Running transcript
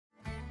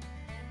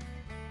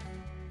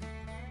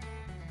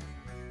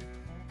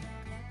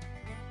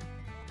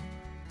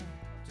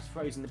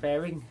frozen the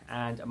bearing,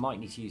 and I might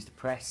need to use the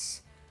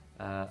press,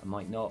 I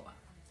might not,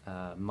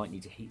 might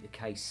need to heat the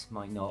case,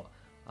 might not.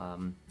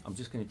 I'm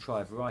just going to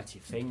try a variety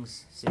of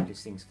things,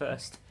 simplest things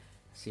first,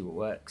 see what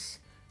works,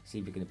 see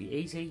if it's going to be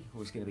easy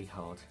or it's going to be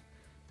hard,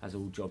 as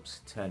all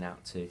jobs turn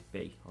out to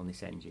be on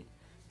this engine.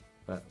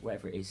 But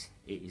whatever it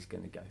is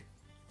going to go.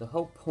 The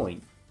whole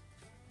point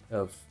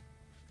of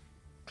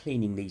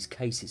cleaning these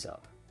cases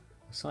up,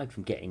 aside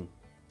from getting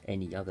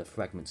any other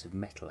fragments of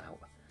metal out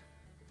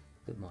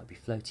that might be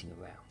floating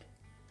around,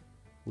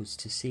 was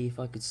to see if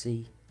I could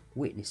see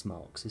witness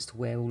marks as to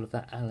where all of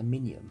that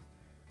aluminium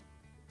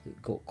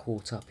that got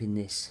caught up in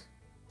this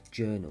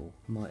journal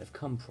might have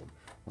come from.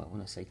 Well,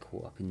 when I say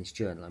caught up in this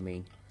journal, I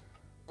mean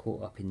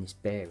caught up in this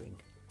bearing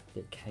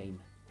that came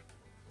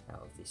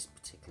out of this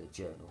particular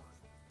journal.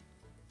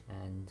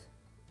 And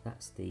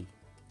that's the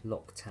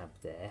lock tab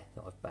there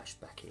that I've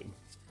bashed back in.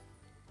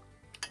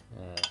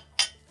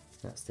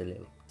 That's the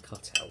little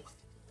cutout.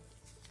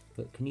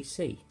 But can you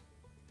see?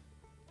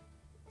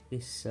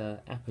 This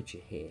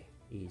aperture here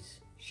is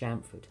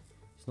chamfered.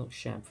 It's not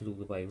chamfered all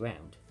the way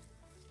around.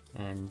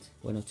 And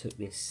when I took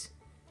this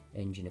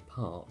engine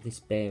apart, this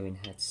bearing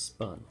had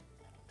spun.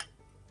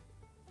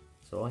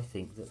 So I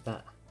think that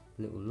that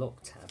little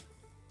lock tab,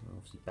 I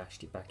obviously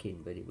bashed it back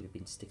in, but it would have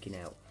been sticking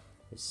out,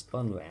 has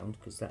spun round,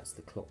 because that's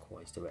the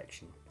clockwise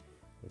direction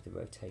with the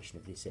rotation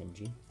of this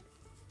engine.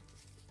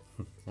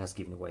 As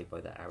given away by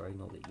that arrow,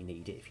 not that you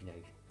need it if you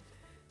know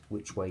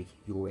which way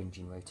your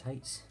engine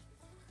rotates.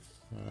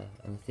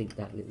 And I think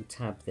that little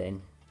tab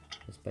then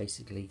has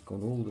basically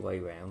gone all the way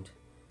around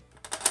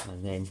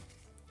and then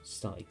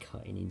started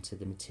cutting into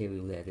the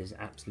material there. There's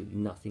absolutely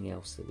nothing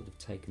else that would have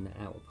taken that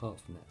out apart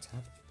from that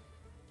tab.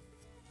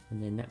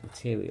 And then that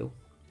material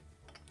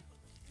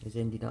has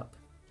ended up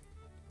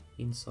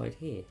inside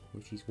here,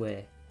 which is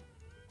where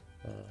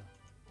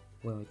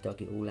I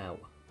dug it all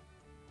out.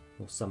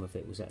 Or some of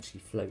it was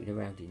actually floating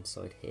around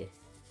inside here.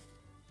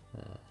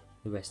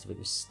 The rest of it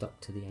was stuck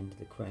to the end of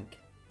the crank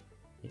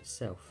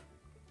itself.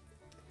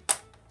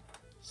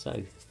 So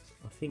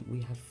I think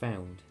we have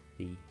found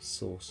the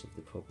source of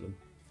the problem.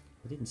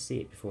 I didn't see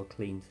it before I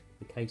cleaned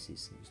the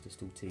cases, it was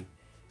just all too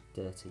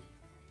dirty.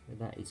 But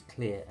that is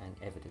clear and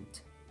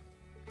evident.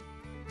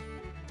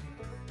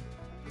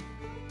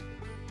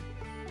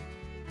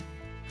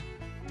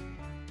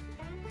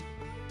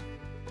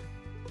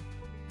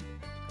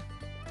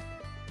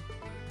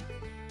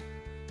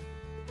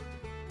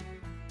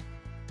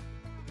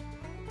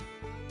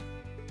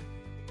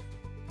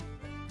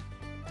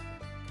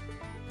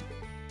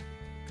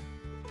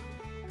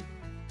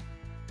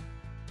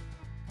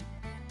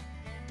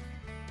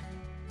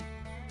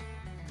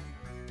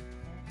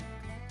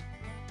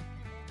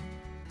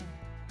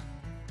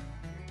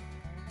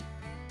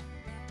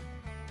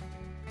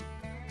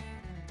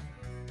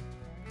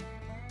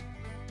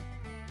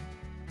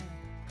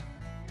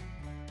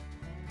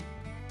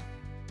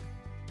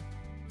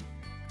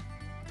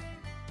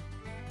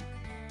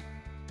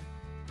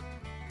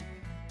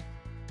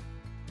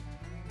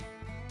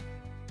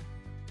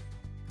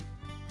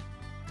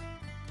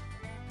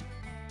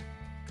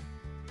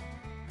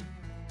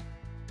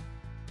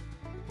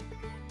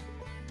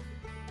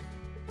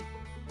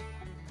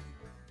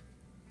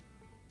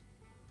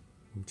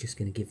 I'm just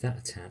going to give that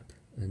a tap,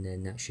 and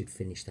then that should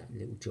finish that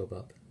little job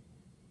up.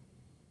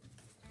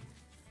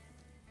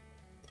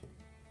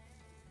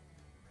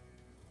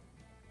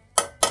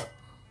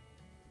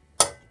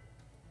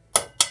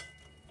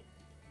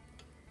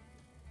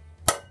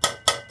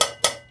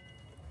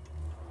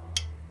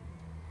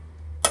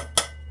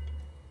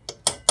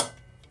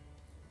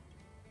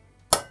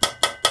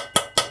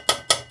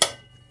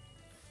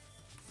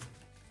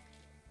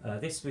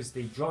 This was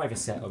the driver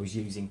set I was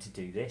using to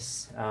do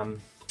this.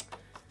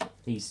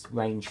 These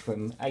range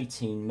from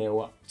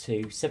 18mm up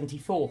to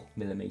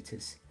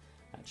 74mm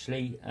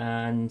actually,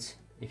 and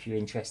if you're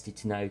interested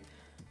to know,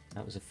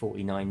 that was a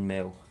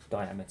 49mm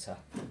diameter.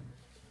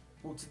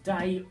 Well,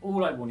 today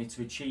all I wanted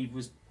to achieve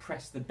was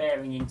press the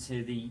bearing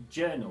into the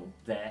journal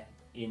there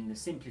in the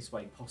simplest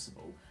way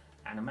possible,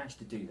 and I managed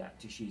to do that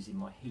just using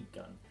my heat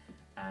gun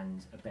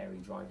and a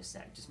bearing driver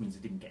set. It just means I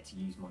didn't get to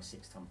use my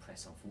 6-ton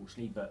press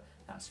unfortunately, but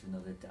that's for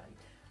another day.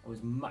 I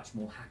was much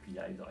more happy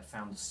though that I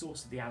found the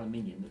source of the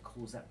aluminium that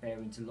caused that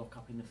bearing to lock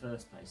up in the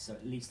first place, so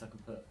at least I can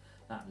put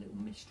that little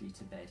mystery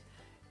to bed.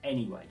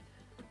 Anyway,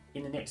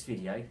 in the next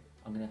video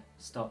I'm going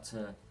to start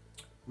to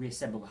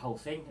reassemble the whole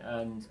thing,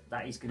 and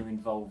that is going to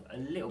involve a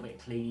little bit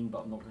of cleaning,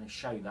 but I'm not going to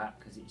show that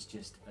because it's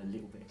just a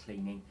little bit of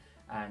cleaning.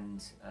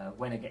 And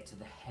when I get to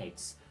the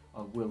heads,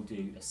 I will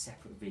do a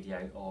separate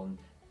video on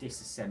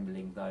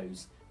disassembling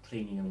those,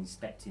 cleaning them,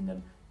 inspecting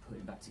them,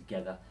 putting back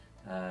together,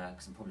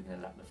 because I'm probably going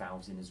to lap the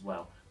valves in as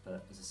well.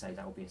 But as I say,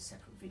 that will be a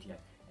separate video.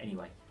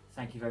 Anyway,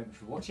 thank you very much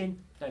for watching.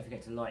 Don't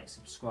forget to like,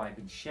 subscribe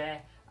and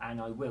share, and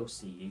I will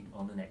see you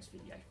on the next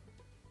video.